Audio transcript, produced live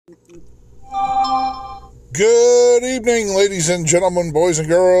Good evening, ladies and gentlemen, boys and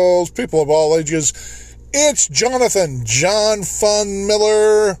girls, people of all ages. It's Jonathan John Fun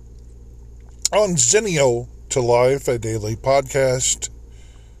Miller on Zenio to Life, a daily podcast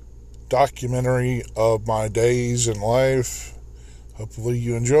documentary of my days in life. Hopefully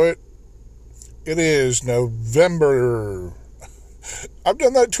you enjoy it. It is November. I've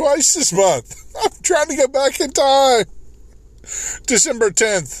done that twice this month. I'm trying to get back in time. December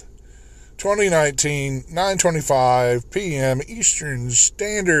 10th. 2019, 9:25 p.m. Eastern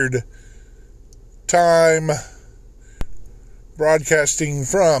Standard Time, broadcasting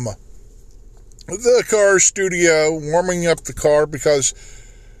from the car studio, warming up the car because,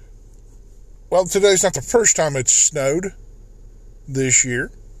 well, today's not the first time it's snowed this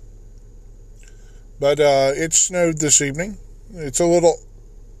year, but it snowed this evening. It's a little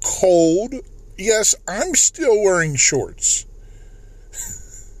cold. Yes, I'm still wearing shorts.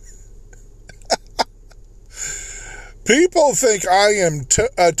 People think I am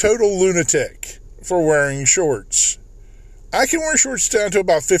a total lunatic for wearing shorts. I can wear shorts down to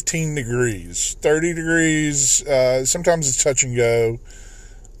about 15 degrees, 30 degrees, sometimes it's touch and go.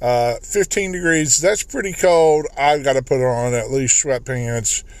 15 degrees, that's pretty cold. I've got to put on at least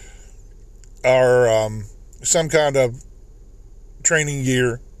sweatpants or some kind of training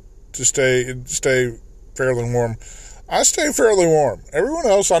gear to stay fairly warm. I stay fairly warm. Everyone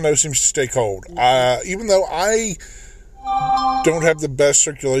else I know seems to stay cold. Even though I don't have the best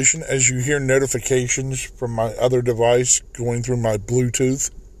circulation, as you hear notifications from my other device going through my Bluetooth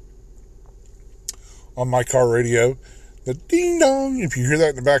on my car radio. The ding dong, if you hear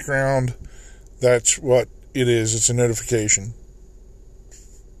that in the background, that's what it is. It's a notification.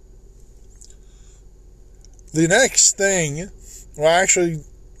 The next thing, I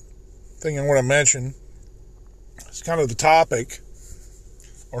want to mention, is kind of the topic,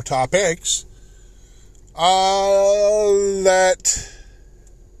 or topics, that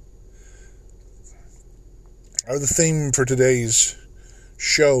are the theme for today's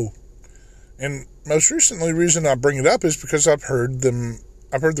show. And most recently, reason I bring it up is because I've heard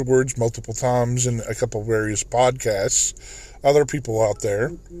the words multiple times in a couple various podcasts. Other people out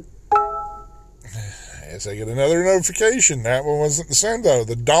there. As I get another notification. That one wasn't the same though.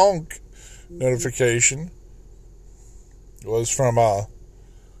 The donk notification was from a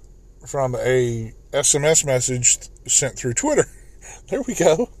SMS message sent through Twitter. There we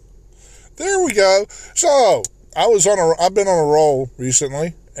go. So, I've been on a roll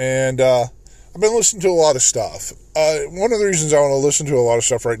recently, and I've been listening to a lot of stuff. One of the reasons I want to listen to a lot of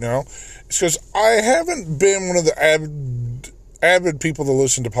stuff right now is because I haven't been one of the avid people to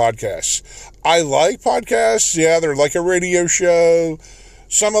listen to podcasts. I like podcasts. Yeah, they're like a radio show.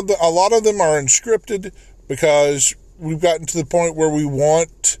 A lot of them are unscripted because we've gotten to the point where we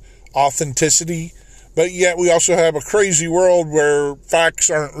want authenticity, but yet we also have a crazy world where facts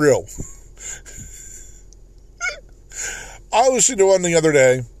aren't real. I listened to one the other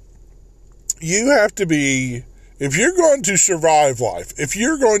day. You have to be, if you're going to survive life, if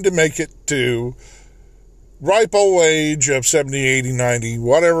you're going to make it to ripe old age of 70, 80, 90,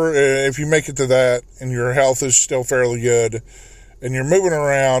 whatever, if you make it to that and your health is still fairly good and you're moving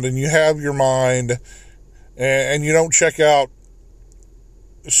around and you have your mind and you don't check out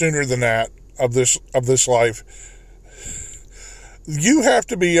sooner than that of this life, you have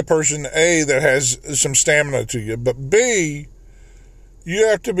to be a person, A, that has some stamina to you, but B, you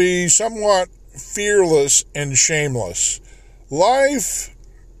have to be somewhat fearless and shameless. Life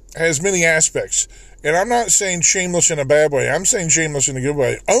has many aspects, and I'm not saying shameless in a bad way. I'm saying shameless in a good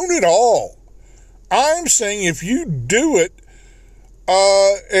way. Own it all. I'm saying if you do it,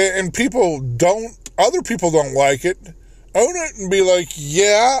 and other people don't like it, own it and be like,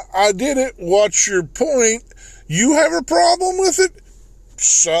 yeah, I did it. What's your point? You have a problem with it?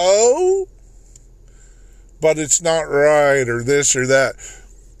 So? But it's not right, or this or that.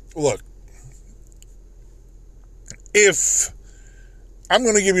 Look, I'm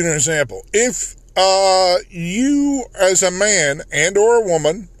going to give you an example. If you as a man and or a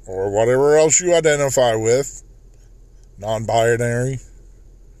woman, or whatever else you identify with, non-binary,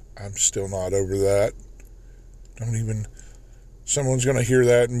 I'm still not over that. Someone's going to hear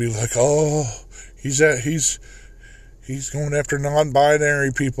that and be like, oh, he's going after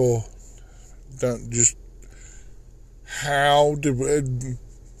non-binary people. I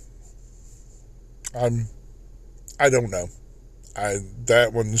don't know.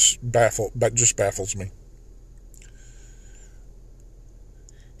 That one's just baffles me.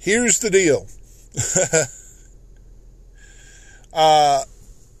 Here's the deal.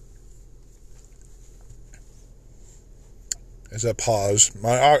 As I pause,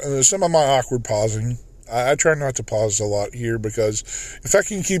 some of my awkward pausing I try not to pause a lot here, because if I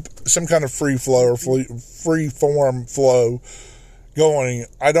can keep some kind of free flow or free form flow going,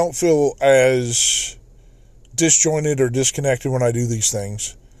 I don't feel as disjointed or disconnected when I do these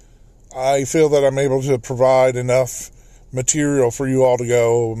things. I feel that I'm able to provide enough material for you all to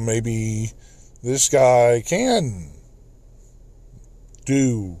go, maybe this guy can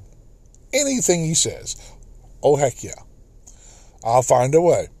do anything he says. Oh, heck yeah. I'll find a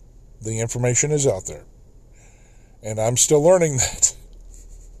way. The information is out there. And I'm still learning that.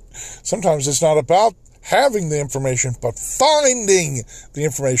 Sometimes it's not about having the information, but finding the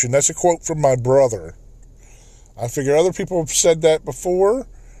information. That's a quote from my brother. I figure other people have said that before,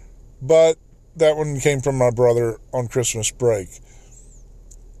 but that one came from my brother on Christmas break.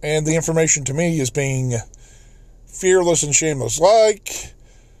 And the information to me is being fearless and shameless. Like,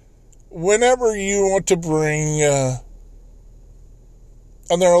 whenever you want to bring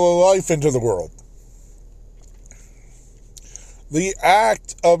another life into the world, the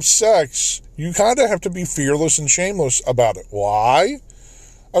act of sex, you kind of have to be fearless and shameless about it. Why?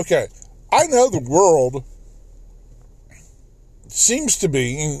 Okay, I know the world seems to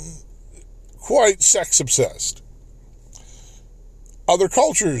be quite sex obsessed. Other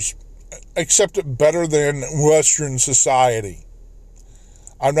cultures accept it better than Western society.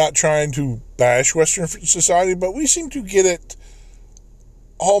 I'm not trying to bash Western society, but we seem to get it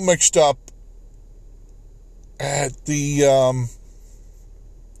all mixed up at the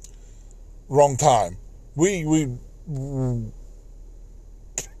wrong time. We're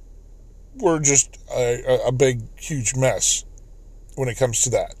just a big, huge mess when it comes to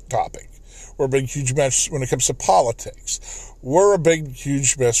that topic. We're a big, huge mess when it comes to politics. We're a big,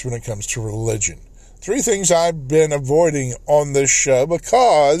 huge mess when it comes to religion. 3 things I've been avoiding on this show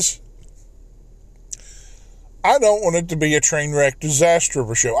because I don't want it to be a train wreck disaster of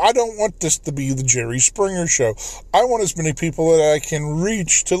a show. I don't want this to be the Jerry Springer show. I want as many people that I can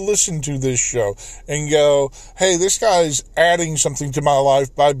reach to listen to this show and go, hey, this guy's adding something to my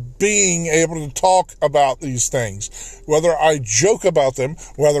life by being able to talk about these things. Whether I joke about them,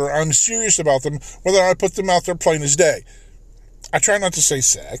 whether I'm serious about them, whether I put them out there plain as day. I try not to say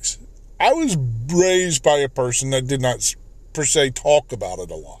sex. I was raised by a person that did not, per se, talk about it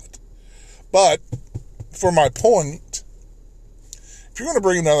a lot. But for my point, if you're going to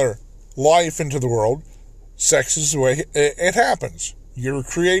bring another life into the world, sex is the way it happens. You're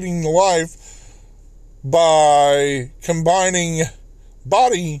creating the life by combining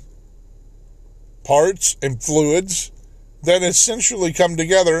body parts and fluids that essentially come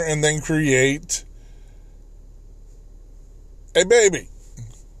together and then create a baby.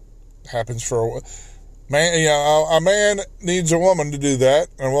 Happens for a man. A man needs a woman to do that,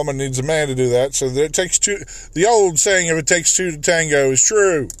 and a woman needs a man to do that. So it takes two. The old saying, "If it takes two to tango," is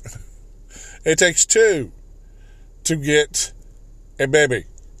true. It takes 2 to get a baby.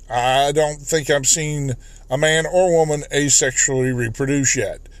 I don't think I've seen a man or woman asexually reproduce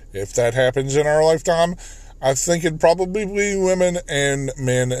yet. If that happens in our lifetime, I think it'd probably be women, and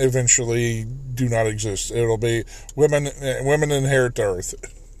men eventually do not exist. It'll be women. Women inherit the earth.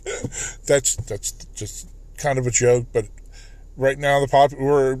 That's just kind of a joke, but right now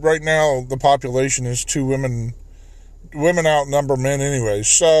the population is 2 women. Women outnumber men anyway.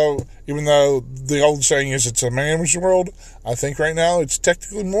 So even though the old saying is it's a man's world, I think right now it's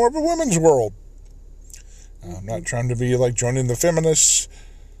technically more of a women's world. I'm not trying to be like joining the feminists,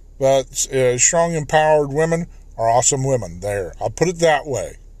 but strong, empowered women are awesome women. There, I'll put it that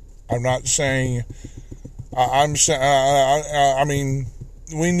way. I'm not saying. I mean,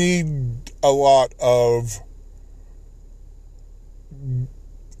 we need a lot of.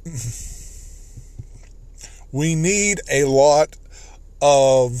 We need a lot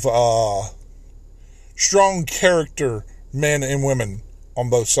of strong character men and women on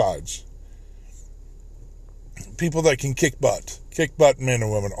both sides. People that can kick butt men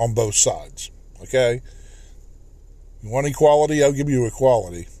and women on both sides. Okay? You want equality? I'll give you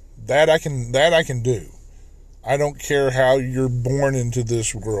equality. That I can do. I don't care how you're born into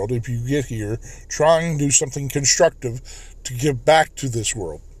this world. If you get here, try and do something constructive to give back to this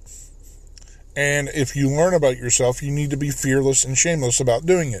world. And if you learn about yourself, you need to be fearless and shameless about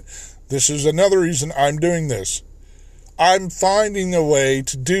doing it. This is another reason I'm doing this. I'm finding a way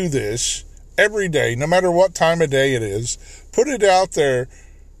to do this every day, no matter what time of day it is. Put it out there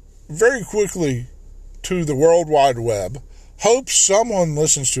very quickly to the World Wide Web. Hope someone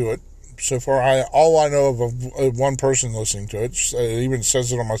listens to it. So far, all I know of one person listening to it. It even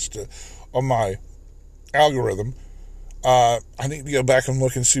says it on my algorithm. I need to go back and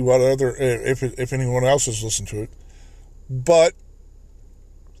look and see what other, if anyone else has listened to it. But,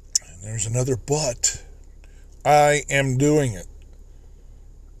 and there's another but, I am doing it.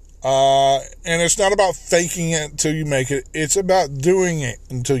 And it's not about faking it until you make it. It's about doing it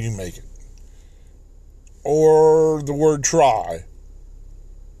until you make it. Or the word try.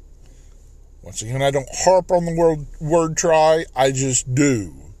 Once again, I don't harp on the word try. I just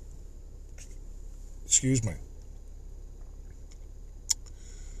do. Excuse me.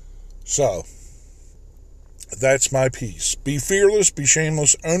 So, that's my piece. Be fearless, be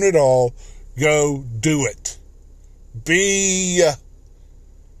shameless, own it all, go do it. Be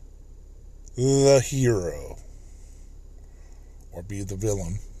the hero. Or be the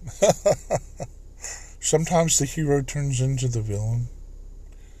villain. Sometimes the hero turns into the villain.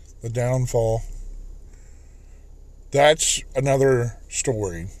 The downfall. That's another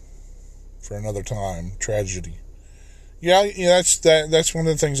story for another time. Tragedy. Yeah, that's one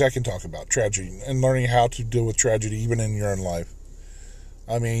of the things I can talk about. Tragedy. And learning how to deal with tragedy even in your own life.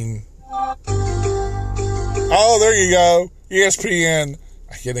 I mean... Oh, there you go. ESPN.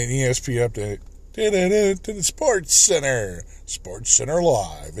 I get an ESP update. To the Sports Center. Sports Center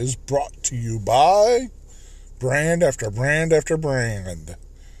Live is brought to you by brand after brand after brand.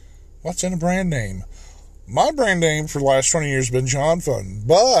 What's in a brand name? My brand name for the last 20 years has been John Fun.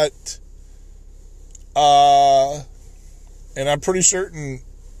 But, and I'm pretty certain,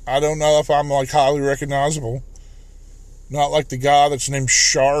 I don't know if I'm like highly recognizable. Not like the guy that's named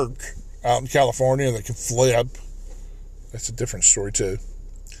Shark out in California that can flip. That's a different story too.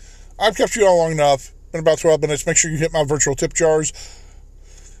 I've kept you all long enough. Been about 12 minutes. Make sure you hit my virtual tip jars.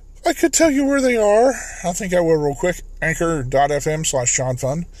 I could tell you where they are. I think I will real quick.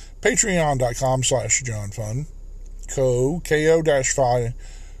 Anchor.fm/JohnFun. Patreon.com/JohnFun.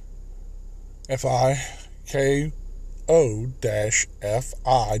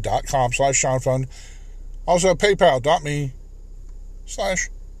 Ko-Fi.com/JohnFun. Also,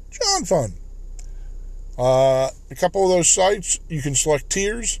 PayPal.me/JohnFun. A couple of those sites, you can select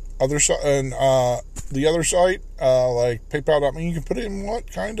tiers. The other site, like PayPal.me, you can put in what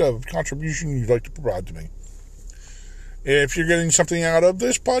kind of contribution you'd like to provide to me. If you're getting something out of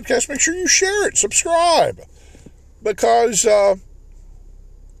this podcast, make sure you share it, subscribe, because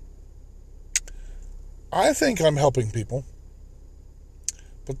I think I'm helping people,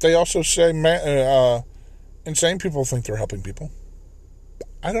 but they also say insane people think they're helping people.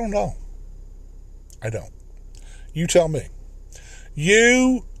 I don't know. I don't. You tell me.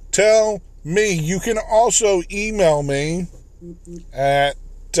 You tell me. You can also email me at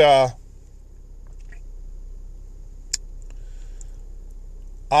johnfun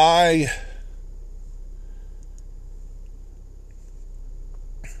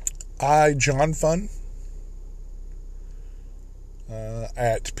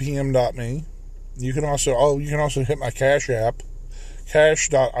at pm.me. You can also hit my Cash app.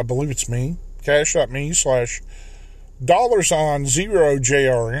 I believe it's me.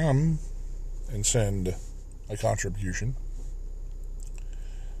 Cash.me/$0JRM and send a contribution.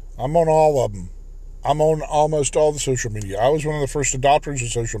 I'm on all of them. I'm on almost all the social media. I was one of the first adopters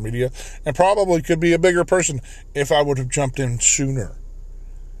of social media and probably could be a bigger person if I would have jumped in sooner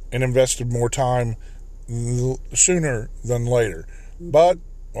and invested more time sooner than later. But,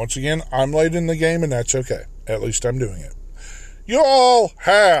 once again, I'm late in the game and that's okay. At least I'm doing it. You all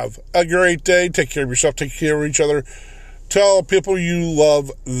have a great day. Take care of yourself. Take care of each other. Tell people you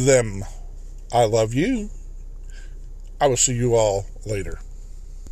love them. I love you. I will see you all later.